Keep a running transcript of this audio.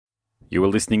You are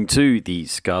listening to the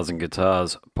Scars and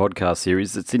Guitars podcast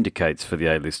series that syndicates for the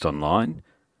A-List Online.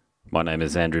 My name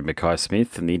is Andrew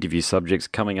Mackay-Smith, and the interview subjects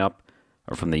coming up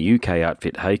are from the UK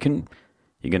outfit Haken.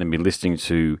 You're going to be listening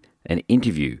to an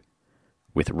interview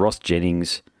with Ross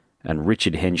Jennings and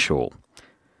Richard Henshall.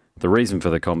 The reason for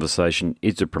the conversation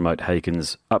is to promote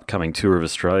Haken's upcoming tour of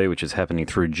Australia, which is happening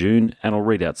through June, and I'll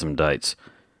read out some dates.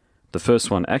 The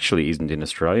first one actually isn't in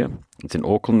Australia. It's in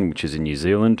Auckland, which is in New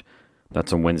Zealand.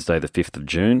 That's on Wednesday the 5th of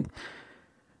June.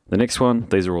 The next one,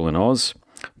 these are all in Oz.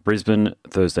 Brisbane,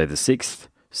 Thursday the 6th.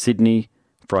 Sydney,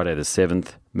 Friday the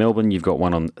 7th. Melbourne, you've got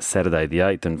one on Saturday the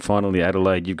 8th. And finally,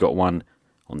 Adelaide, you've got one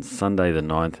on Sunday the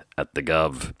 9th at the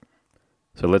Gov.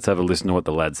 So let's have a listen to what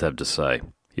the lads have to say.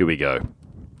 Here we go.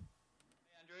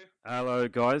 Hello,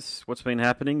 guys. What's been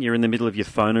happening? You're in the middle of your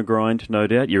phono grind, no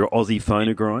doubt. Your Aussie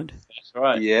phono grind. That's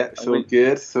right. Yeah, it's all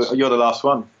good. So you're the last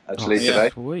one, actually, today.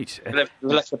 Sweet.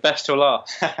 We left the best till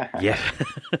last. Yeah.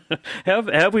 how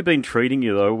have we been treating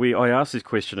you, though? I asked this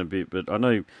question a bit, but I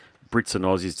know Brits and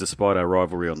Aussies, despite our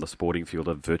rivalry on the sporting field,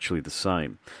 are virtually the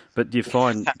same. But do you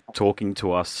find talking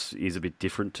to us is a bit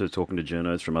different to talking to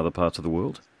journos from other parts of the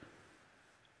world?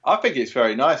 I think it's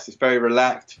very nice. It's very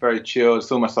relaxed, very chilled.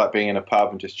 It's almost like being in a pub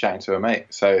and just chatting to a mate.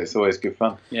 So it's always good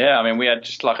fun. Yeah, I mean, we had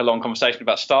just like a long conversation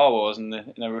about Star Wars in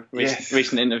the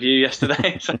recent interview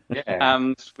yesterday,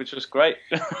 which was great.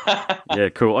 Yeah,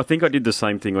 cool. I think I did the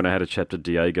same thing when I had a chat to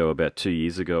Diego about 2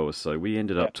 years ago or so. We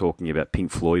ended up talking about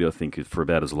Pink Floyd, I think, for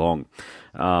about as long,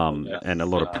 and a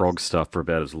lot of prog stuff for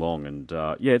about as long. And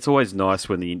yeah, it's always nice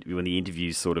when the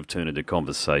interviews sort of turn into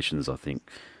conversations, I think.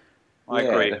 I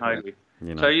agree.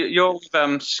 You know. So you're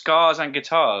with Scars and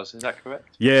Guitars, is that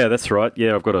correct? Yeah, that's right.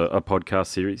 Yeah, I've got a podcast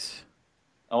series.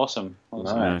 Awesome.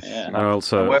 Nice. Yeah. And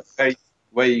also,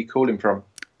 where are you calling from?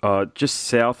 just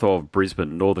south of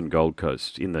Brisbane, northern Gold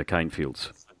Coast, in the cane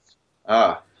fields.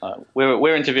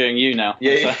 We're interviewing you now.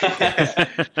 Yeah.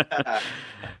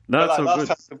 No, it's all good.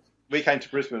 Time we came to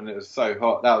Brisbane, it was so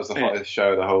hot. That was the hottest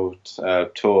show of the whole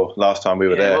tour last time we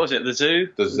were there. What was it, the Zoo?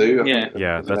 The Zoo?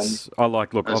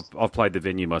 I've played the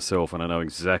venue myself, and I know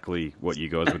exactly what you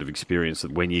guys would have experienced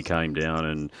when you came down.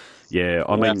 And yeah,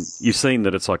 I mean, you've seen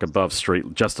that it's like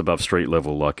just above street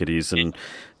level, like it is, and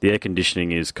the air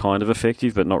conditioning is kind of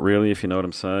effective, but not really, if you know what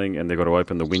I'm saying. And they've got to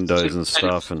open the windows and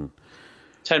stuff. And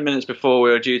 10 minutes before we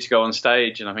were due to go on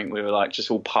stage, and I think we were like just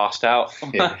all passed out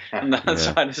on that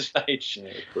side of the stage,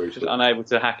 just unable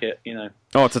to hack it, you know.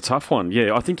 Oh, it's a tough one.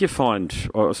 Yeah, I think you find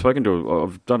I've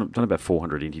done about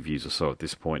 400 interviews or so at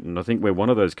this point, and I think we're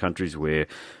one of those countries where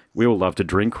we all love to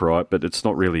drink, right? But it's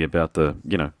not really about the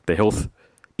health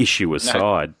issue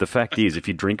aside. No. The fact is, if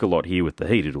you drink a lot here with the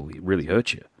heat, it'll really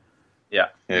hurt you. Yeah.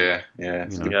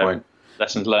 That's a good point.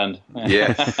 Lessons learned.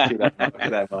 Yeah, keep that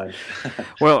in mind.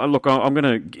 Well, look, I'm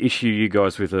going to issue you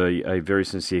guys with a very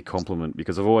sincere compliment,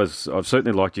 because I've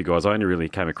certainly liked you guys. I only really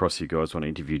came across you guys when I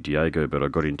interviewed Diego, but I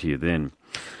got into you then.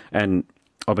 And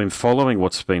I've been following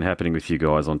what's been happening with you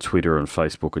guys on Twitter and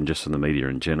Facebook and just in the media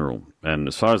in general. And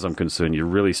as far as I'm concerned, you're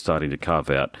really starting to carve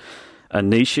out a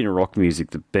niche in rock music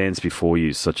that bands before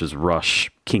you, such as Rush,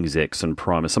 King's X and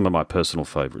Primus, some of my personal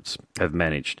favourites, have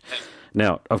managed.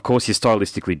 Now, of course, you're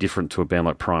stylistically different to a band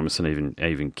like Primus and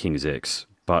even King's X,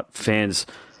 but fans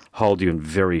hold you in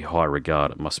very high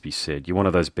regard, it must be said. You're one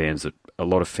of those bands that a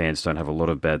lot of fans don't have a lot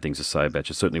of bad things to say about.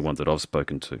 You're certainly ones that I've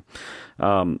spoken to.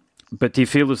 But do you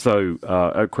feel as though,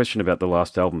 a question about the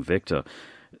last album, Vector,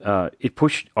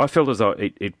 I felt as though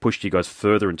it pushed you guys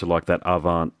further into like that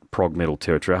avant prog metal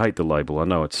territory. I hate the label. I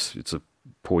know it's a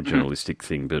poor journalistic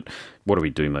thing, but what do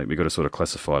we do, mate? We've got to sort of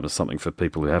classify it as something for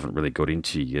people who haven't really got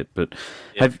into you yet. But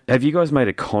have you guys made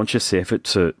a conscious effort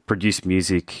to produce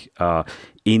music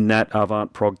in that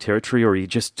avant prog territory, or are you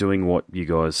just doing what you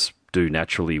guys do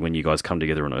naturally when you guys come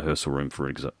together in a rehearsal room, for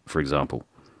example?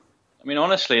 I mean,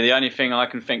 honestly, the only thing I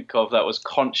can think of that was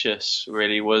conscious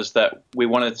really was that we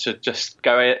wanted to just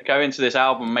go into this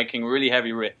album making really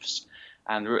heavy riffs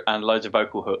and loads of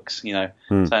vocal hooks, you know,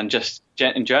 and just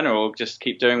in general, just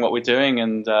keep doing what we're doing,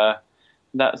 and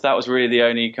that was really the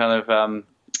only kind of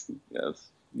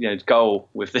goal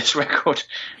with this record,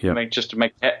 to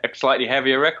make a slightly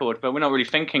heavier record. But we're not really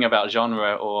thinking about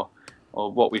genre or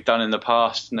what we've done in the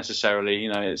past necessarily.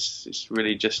 You know, it's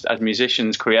really just as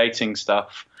musicians creating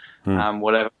stuff,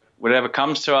 whatever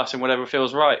comes to us and whatever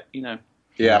feels right, you know.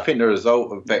 Yeah, I think the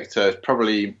result of Vector is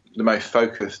probably the most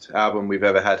focused album we've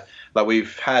ever had. Like,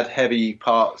 we've had heavy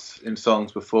parts in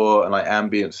songs before, and like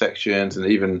ambient sections, and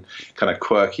even kind of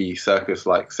quirky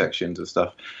circus-like sections and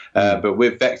stuff. But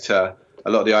with Vector,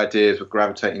 a lot of the ideas were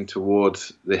gravitating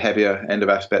towards the heavier end of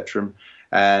our spectrum.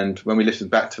 And when we listened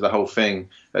back to the whole thing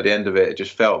at the end of it, it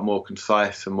just felt more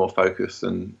concise and more focused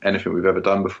than anything we've ever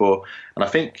done before. And I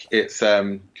think it's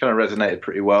kind of resonated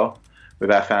pretty well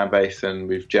with our fan base, and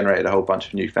we've generated a whole bunch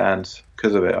of new fans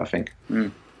because of it, I think.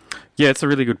 Yeah, it's a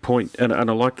really good point, and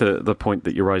I like the point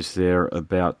that you raised there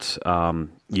about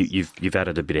you've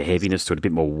added a bit of heaviness to it, a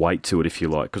bit more weight to it, if you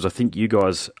like, because I think you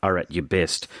guys are at your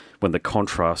best when the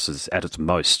contrast is at its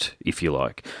most, if you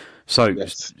like. So,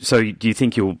 Yes. so do you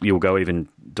think you'll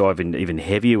dive in even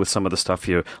heavier with some of the stuff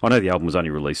you? I know the album was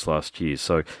only released last year,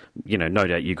 so no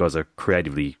doubt you guys are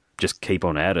creatively just keep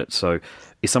on at it. So,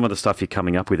 is some of the stuff you're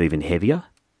coming up with even heavier?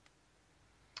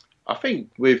 I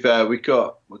think we've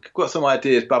got some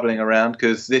ideas bubbling around,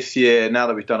 because this year, now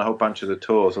that we've done a whole bunch of the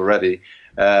tours already,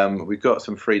 we've got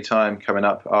some free time coming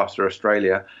up after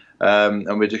Australia,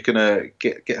 and we're just gonna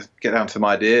get down some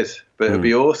ideas. But it'd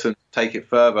be awesome to take it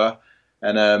further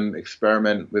and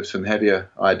experiment with some heavier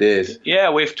ideas.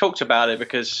 Yeah, we've talked about it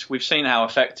because we've seen how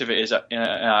effective it is at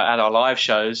our live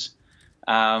shows.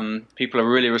 People are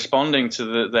really responding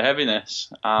to the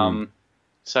heaviness.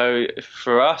 So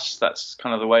for us, that's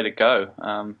kind of the way to go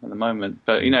at the moment.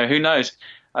 But who knows?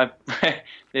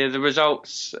 The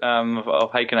results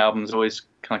of Haken albums always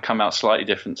kind of come out slightly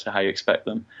different to how you expect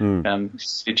them.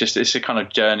 It's a kind of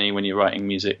journey when you're writing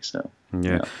music. So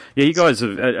yeah. You guys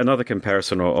have another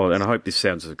comparison, and I hope this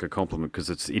sounds like a compliment because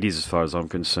it is as far as I'm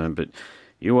concerned. But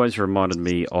you always reminded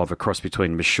me of a cross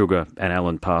between Meshuggah and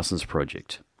Alan Parsons'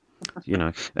 project.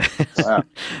 Wow.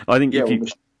 I think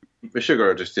Meshuggah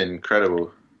are just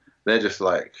incredible. They're just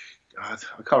like, I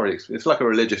can't really. It's like a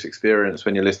religious experience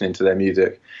when you're listening to their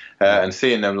music, and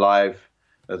seeing them live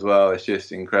as well. It's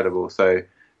just incredible. So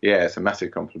yeah, it's a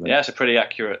massive compliment. Yeah, it's a pretty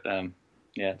accurate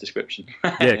description.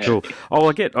 Yeah, cool. Oh,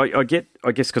 I guess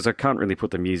because I can't really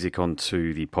put the music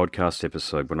onto the podcast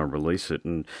episode when I release it,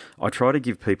 and I try to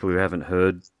give people who haven't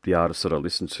heard the artists that I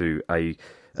listen to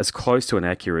as close to an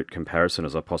accurate comparison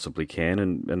as I possibly can,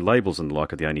 and labels and the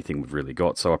like are the only thing we've really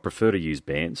got, so I prefer to use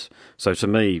bands. So to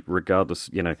me, regardless,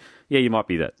 you might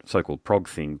be that so-called prog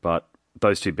thing, but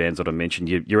those two bands that I mentioned,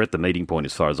 you're at the meeting point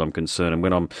as far as I'm concerned, and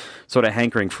when I'm sort of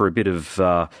hankering for a bit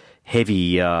of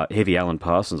heavy Alan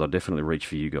Parsons, I definitely reach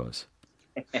for you guys.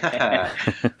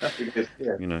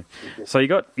 So you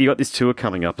got this tour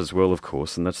coming up as well, of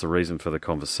course, and that's the reason for the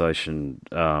conversation.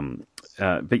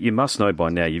 But you must know by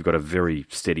now you've got a very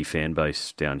steady fan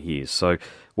base down here. So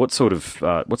what sort of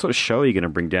show are you going to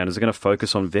bring down? Is it going to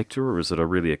focus on Vector, or is it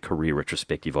really a career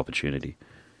retrospective opportunity?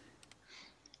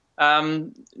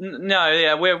 No,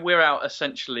 yeah, we're out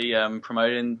essentially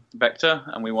promoting Vector,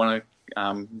 and we want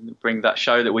to bring that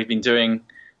show that we've been doing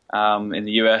in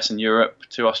the US and Europe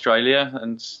to Australia,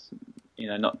 and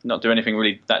not do anything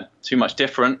really that too much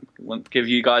different. We want to give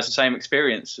you guys the same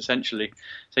experience essentially.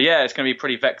 So yeah, it's going to be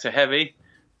pretty Vector heavy,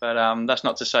 but that's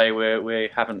not to say we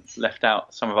haven't left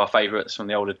out some of our favourites from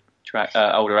the older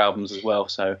albums as well.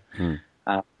 So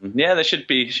yeah, there should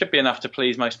be enough to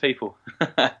please most people.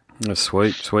 Oh,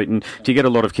 sweet. And do you get a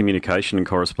lot of communication and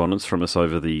correspondence from us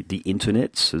over the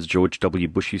internets, as George W.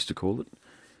 Bush used to call it?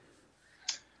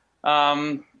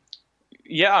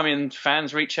 Yeah, I mean,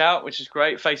 fans reach out, which is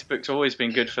great. Facebook's always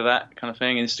been good for that kind of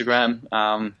thing.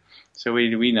 Instagram. So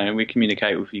we know we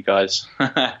communicate with you guys.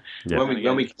 Yeah.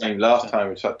 When we came last time,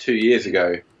 which was like 2 years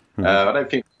ago, I don't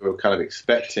think we were kind of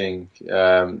expecting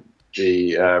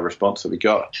the response that we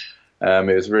got. There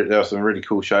were some really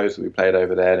cool shows that we played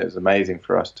over there, and it was amazing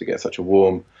for us to get such a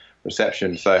warm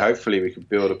reception. So hopefully we can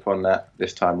build upon that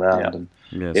this time round. Yeah. And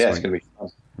Yeah, it's going to be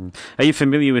fun. Are you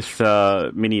familiar with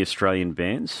many Australian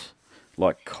bands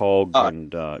like Cog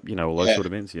and all those sort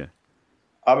of bands? Yeah,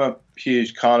 I'm a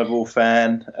huge Carnival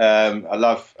fan. I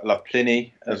love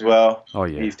Pliny as well. Oh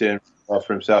yeah, he's doing well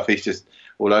for himself. He's just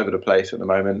all over the place at the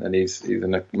moment, and he's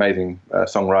an amazing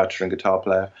songwriter and guitar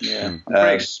player. Yeah,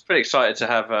 I'm pretty excited to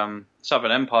have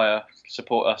Southern Empire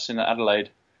support us in Adelaide.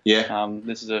 Yeah,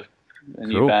 this is a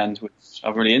new band which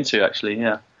I'm really into, actually.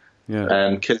 Yeah. Yeah.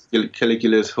 And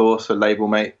Caligula's Horse are label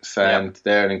mates, and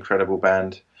they're an incredible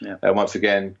band. Yeah. Once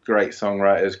again, great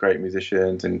songwriters, great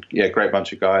musicians, and great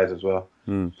bunch of guys as well.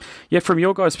 Yeah, from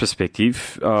your guys'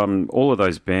 perspective, all of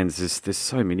those bands, there's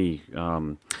so many,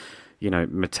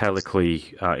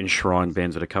 metallically enshrined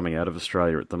bands that are coming out of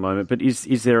Australia at the moment. But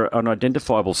is there an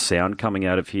identifiable sound coming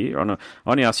out of here? I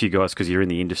only ask you guys because you're in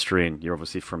the industry and you're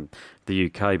obviously from the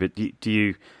UK. But do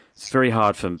you? It's very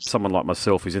hard for someone like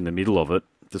myself who's in the middle of it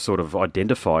to sort of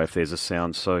identify if there's a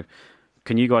sound. So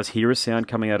can you guys hear a sound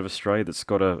coming out of Australia that's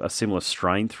got a similar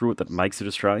strain through it that makes it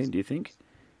Australian, do you think?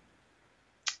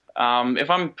 If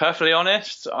I'm perfectly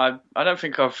honest, I don't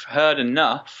think I've heard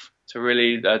enough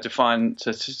really define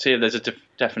to see if there's a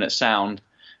definite sound.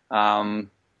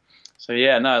 So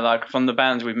yeah, no, like from the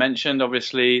bands we've mentioned,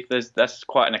 obviously that's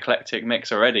quite an eclectic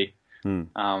mix already.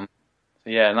 So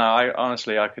yeah, no,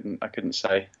 I couldn't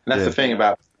say. And that's the thing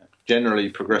about generally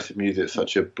progressive music, it's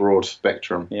such a broad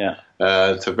spectrum. Yeah.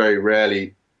 So very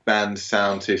rarely bands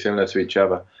sound too similar to each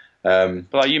other.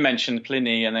 But like you mentioned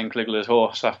Pliny and then Caligula's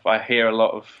Horse. I hear a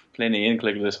lot of Pliny in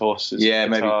Caligula's Horse. Yeah,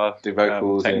 maybe the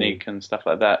vocals technique and stuff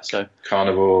like that. So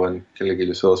Carnival and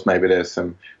Caligula's Horse, maybe there's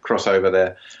some crossover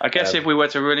there. I guess if we were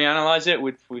to really analyse it,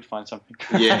 we'd find something.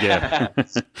 Yeah.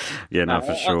 Yeah, no,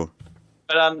 for sure.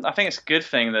 But I think it's a good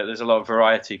thing that there's a lot of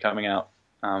variety coming out.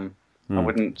 I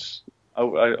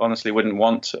honestly wouldn't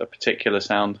want a particular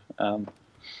sound.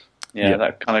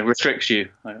 That kind of restricts you,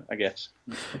 I guess.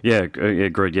 Yeah,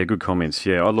 great. Yeah, good comments.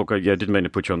 Yeah, I didn't mean to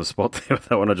put you on the spot there with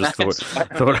that one. I just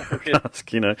thought I'd ask,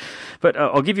 But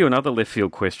I'll give you another left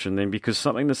field question then, because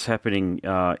something that's happening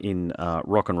in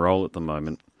rock and roll at the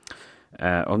moment,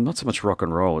 or not so much rock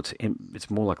and roll, it's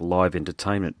more like live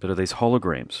entertainment, but are these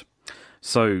holograms.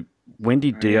 So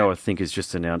Wendy Dio, I think, has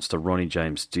just announced a Ronnie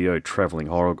James Dio travelling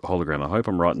hologram. I hope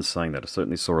I'm right in saying that. I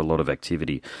certainly saw a lot of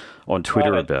activity on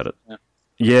Twitter about it.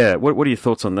 Yeah, what are your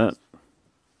thoughts on that?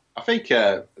 I think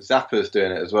Zappa's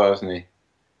doing it as well, isn't he?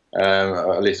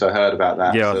 At least I heard about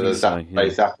that. Yeah, so the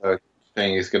Zappa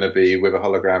thing is going to be with a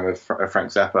hologram of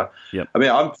Frank Zappa. Yep. I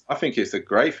mean, I think it's a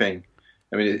great thing.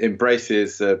 I mean, it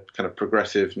embraces the kind of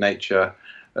progressive nature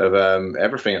of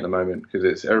everything at the moment,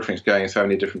 because everything's going in so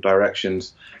many different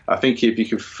directions. I think if you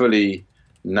could fully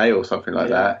nail something like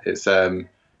that, it's like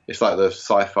the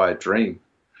sci-fi dream.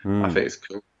 I think it's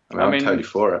cool. I mean, I'm totally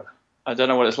for it. I don't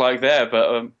know what it's like there,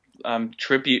 but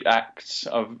tribute acts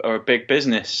are a big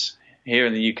business here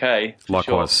in the UK.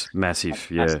 Likewise, massive,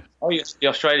 yeah. Oh, yes, the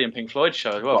Australian Pink Floyd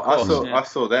show as well. I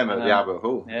saw them at the Albert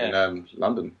Hall in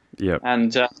London. Yeah,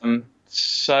 and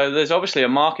so there's obviously a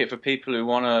market for people who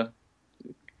want to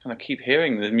kind of keep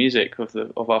hearing the music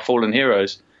of our fallen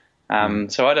heroes.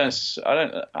 So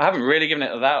I haven't really given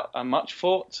it that much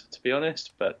thought, to be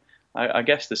honest, but I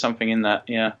guess there's something in that.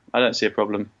 Yeah, I don't see a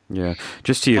problem. Yeah,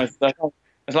 just to you.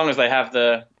 As long as they have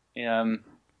the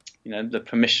the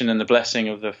permission and the blessing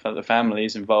of the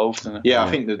families involved.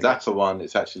 I think the Zappa one,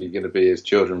 it's actually going to be his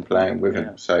children playing with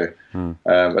him. So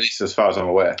at least as far as I'm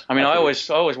aware. I mean, I always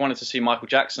wanted to see Michael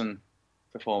Jackson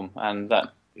perform, and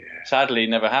that sadly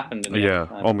never happened.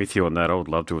 I'm with you on that. I would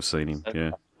love to have seen him.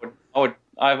 Yeah,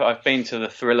 I've been to the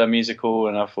Thriller musical,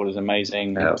 and I thought it was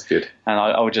amazing. Yeah, that was good. And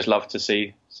I would just love to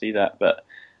see that, but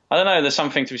I don't know. There's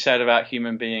something to be said about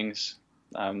human beings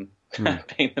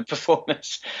being the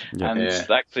performers,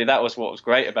 actually, that was what was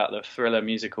great about the Thriller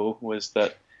musical, was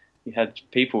that you had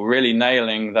people really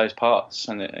nailing those parts,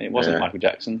 and it wasn't Michael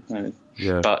Jackson,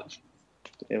 but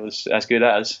it was as good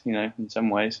as, in some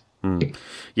ways.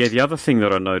 Yeah, the other thing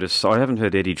that I noticed, I haven't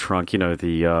heard Eddie Trunk,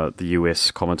 the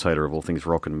US commentator of all things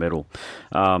rock and metal.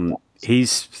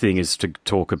 His thing is to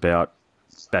talk about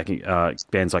backing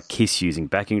bands like Kiss using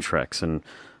backing tracks, and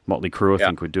Motley Crue, I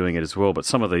think, were doing it as well. But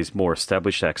some of these more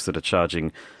established acts that are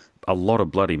charging a lot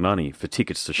of bloody money for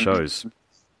tickets to shows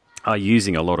are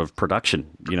using a lot of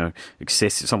production,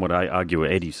 excessive. Some would argue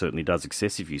Eddie certainly does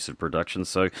excessive use of production.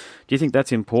 So do you think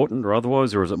that's important or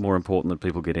otherwise, or is it more important that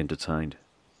people get entertained?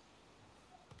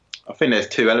 I think there's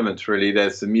two elements, really.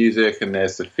 There's the music and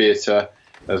there's the theatre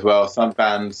as well. Some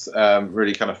bands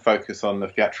really kind of focus on the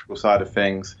theatrical side of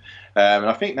things. And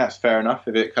I think that's fair enough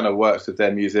if it kind of works with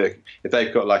their music. If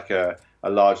they've got like a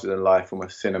larger-than-life,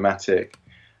 almost cinematic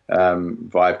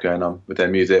vibe going on with their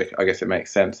music, I guess it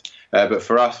makes sense. But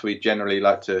for us, we generally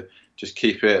like to just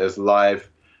keep it as live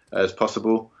as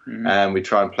possible. And we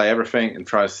try and play everything and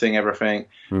try and sing everything.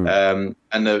 And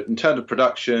in terms of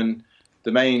production,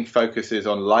 the main focus is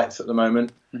on lights at the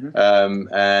moment.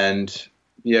 And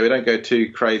we don't go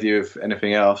too crazy with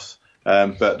anything else.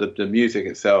 But the music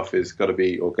itself has got to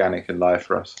be organic and live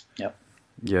for us.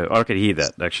 Yeah, I could hear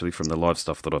that actually from the live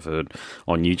stuff that I've heard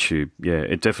on YouTube. Yeah,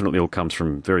 it definitely all comes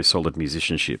from very solid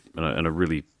musicianship and a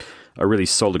really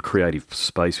solid creative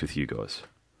space with you guys.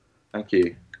 Thank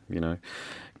you.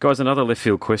 Guys, another left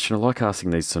field question. I like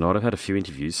asking these tonight. I've had a few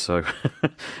interviews, so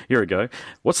here we go.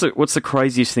 What's the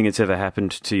craziest thing that's ever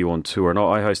happened to you on tour? And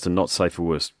I host a Not Safe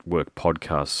for Work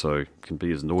podcast, so it can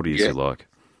be as naughty as you like.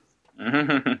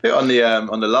 On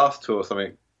the last tour,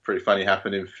 something pretty funny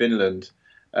happened in Finland.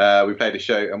 We played a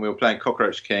show and we were playing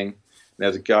Cockroach King. And there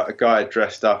was a guy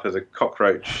dressed up as a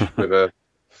cockroach with a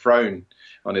throne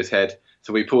on his head.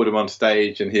 So we pulled him on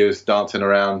stage and he was dancing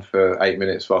around for 8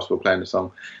 minutes whilst we were playing the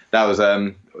song. That was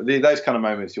those kind of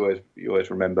moments you always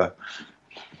remember.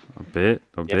 I bet.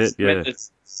 Yeah.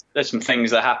 There's some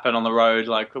things that happen on the road,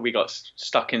 like we got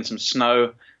stuck in some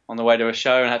snow on the way to a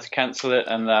show and had to cancel it,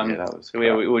 and that was we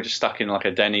were just stuck in like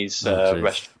a Denny's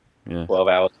restaurant for 12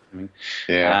 hours. I mean.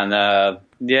 Yeah. And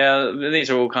these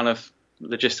are all kind of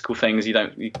logistical things you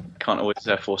can't always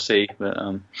foresee. But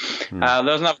there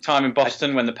was another time in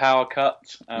Boston when the power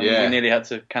cut. We nearly had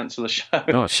to cancel the show.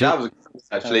 Oh shit! That was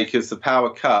actually because the power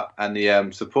cut and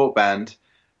the support band.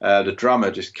 The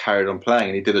drummer just carried on playing,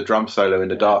 and he did a drum solo in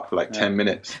the dark for like 10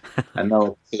 minutes, and no one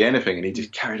could see anything, and he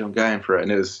just carried on going for it,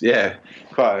 and it was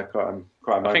quite a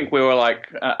I think we were like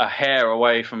a hair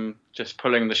away from just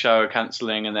pulling the show,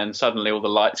 cancelling, and then suddenly all the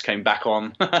lights came back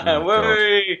on. I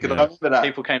remember that.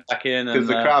 People came back in because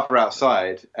the crowd were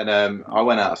outside, and I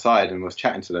went outside and was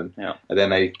chatting to them, and then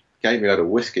they gave me a lot of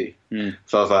whiskey.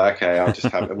 So I was like, okay, I'll just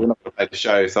have. We're not going to play the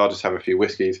show, so I'll just have a few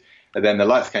whiskeys. And then the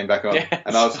lights came back on,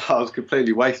 and I was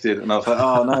completely wasted, and I was like,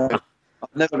 oh no,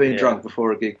 I've never been drunk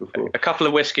before a gig before. A couple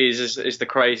of whiskies is the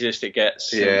craziest it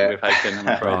gets with Haken, I'm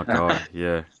afraid. Oh god,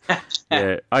 yeah.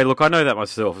 Hey, look, I know that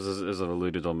myself, as I've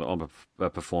alluded on. I'm a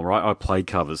performer. I play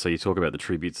covers, so you talk about the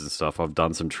tributes and stuff. I've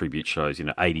done some tribute shows,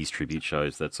 80s tribute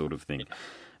shows, that sort of thing.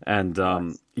 And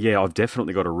I've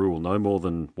definitely got a rule: no more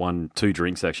than 1-2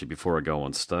 drinks actually before I go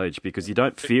on stage, because you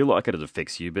don't feel like it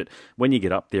affects you, but when you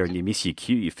get up there and you miss your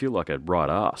cue, you feel like a right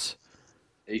ass.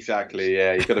 Exactly.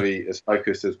 Yeah, you've got to be as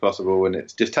focused as possible, and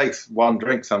it just takes one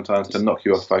drink sometimes to knock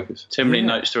you off focus. Too many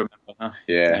notes to remember. Huh?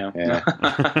 Yeah.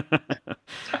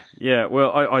 Yeah.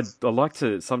 Well, I like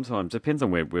to sometimes, depends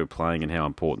on where we're playing and how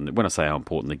important. When I say how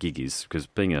important the gig is, because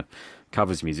being a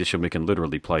covers musician, we can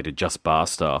literally play to just bar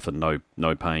staff and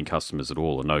no paying customers at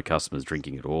all, or no customers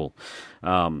drinking at all.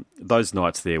 Those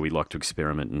nights there, we like to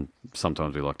experiment, and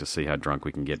sometimes we like to see how drunk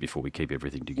we can get before we keep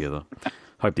everything together.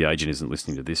 Hope the agent isn't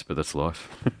listening to this, but that's life.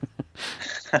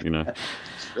 It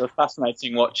was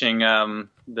fascinating watching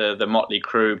the Motley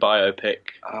Crue biopic.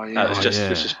 Oh yeah, it's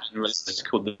just it's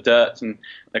called The Dirt, and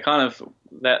they're kind of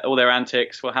all their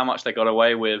antics, how much they got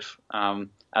away with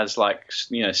as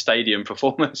stadium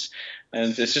performers,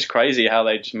 and it's just crazy how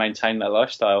they just maintain their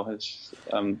lifestyle.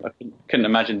 I couldn't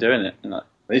imagine doing it. I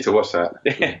need to watch that.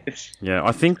 Yeah,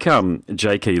 I think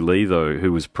J.K. Lee, though,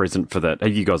 who was present for that.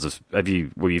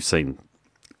 You've seen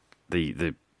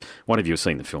the one of you have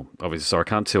seen the film, obviously, so I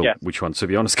can't tell which one, to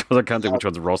be honest, because I can't tell which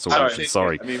one's Ross or Richard.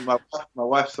 Sorry. I mean, my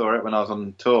wife saw it when I was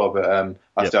on tour, but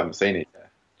I still haven't seen it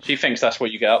yet. She thinks that's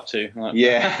what you get up to.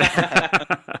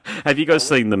 Yeah. Have you guys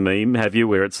seen the meme,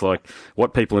 where it's like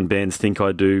what people in bands think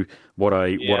I do, what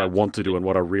I want to do, and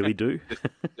what I really do?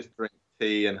 Just drink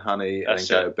tea and honey and then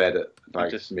go to bed at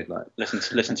midnight.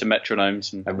 Listen to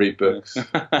metronomes and read books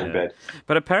in bed.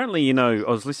 But apparently, I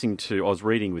was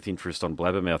reading with interest on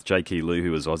Blabbermouth, J.K. Lee,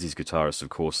 who was Ozzy's guitarist, of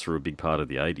course, through a big part of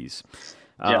the 80s.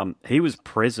 He was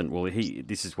present. Well,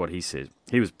 this is what he said.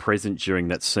 He was present during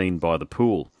that scene by the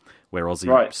pool where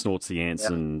Ozzy snorts the ants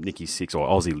and Nicky Six, or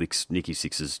Ozzy licks Nicky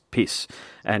Six's piss.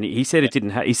 And he said it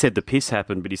didn't. He said the piss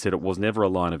happened, but he said it was never a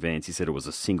line of ants. He said it was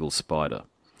a single spider.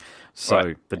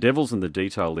 So the devil's in the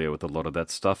detail there with a lot of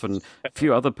that stuff. And a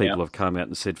few other people have come out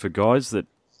and said for guys that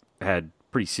had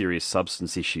pretty serious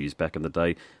substance issues back in the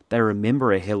day, they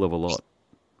remember a hell of a lot.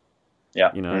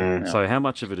 Yeah. So how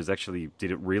much of it is actually,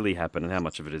 did it really happen, and how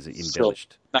much of it is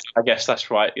embellished? Sure. I guess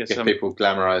that's right. People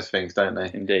glamorise things, don't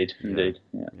they? Indeed. Yeah,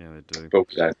 they do. But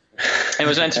we don't. It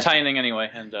was entertaining anyway,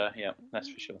 and that's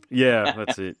for sure. Yeah,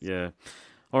 that's it, yeah.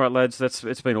 All right, lads,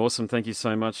 it's been awesome. Thank you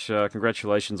so much.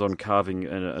 Congratulations on carving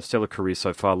a stellar career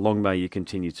so far. Long may you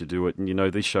continue to do it.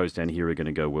 And, these shows down here are going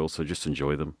to go well, so just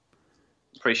enjoy them.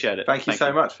 Appreciate it. Thank you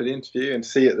so much for the interview, and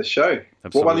see you at the show.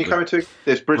 Absolutely. What one are you coming to?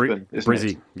 There's Brisbane, isn't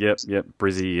it? Yep,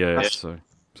 Brizzy.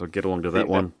 So get along to that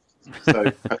one.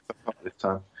 So this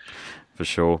time. For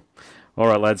sure. All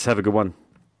right, lads, have a good one.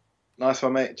 Nice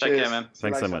one, mate. Take care, man.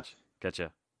 Thanks so much. Catch ya.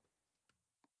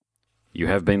 You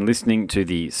have been listening to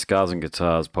the Scars and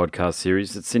Guitars podcast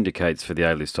series that syndicates for the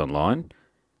A-List Online.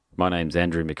 My name's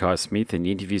Andrew Mackay-Smith, and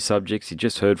the interview subjects you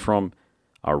just heard from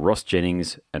are Ross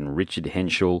Jennings and Richard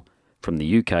Henshall from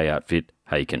the UK outfit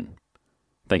Haken.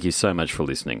 Thank you so much for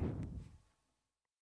listening.